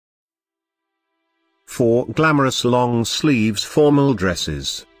4 glamorous long sleeves formal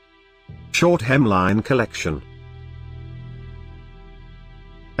dresses. Short hemline collection.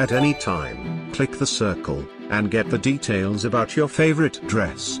 At any time, click the circle, and get the details about your favorite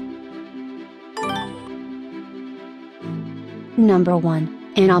dress. Number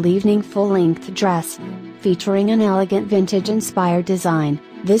 1. An all-evening full-length dress. Featuring an elegant vintage-inspired design,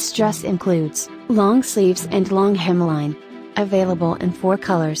 this dress includes long sleeves and long hemline. Available in 4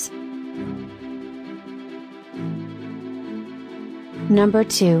 colors. Number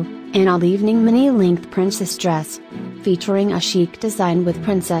 2. An all-evening mini-length princess dress. Featuring a chic design with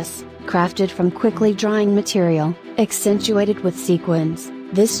princess, crafted from quickly drying material, accentuated with sequins.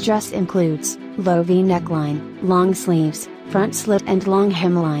 This dress includes low V neckline, long sleeves, front slit and long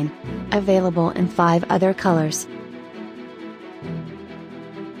hemline. Available in 5 other colors.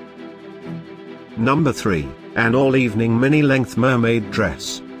 Number 3, an all-evening mini-length mermaid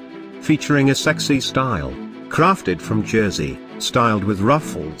dress. Featuring a sexy style, crafted from jersey, styled with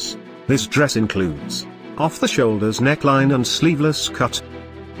ruffles. This dress includes off-the-shoulders neckline and sleeveless cut.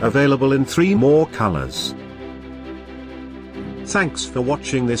 Available in 3 more colors. Thanks for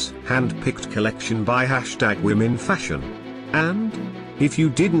watching this hand-picked collection by #WomenFashion. And, if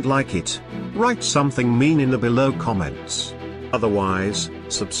you didn't like it, write something mean in the below comments. Otherwise,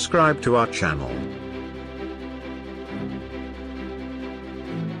 subscribe to our channel.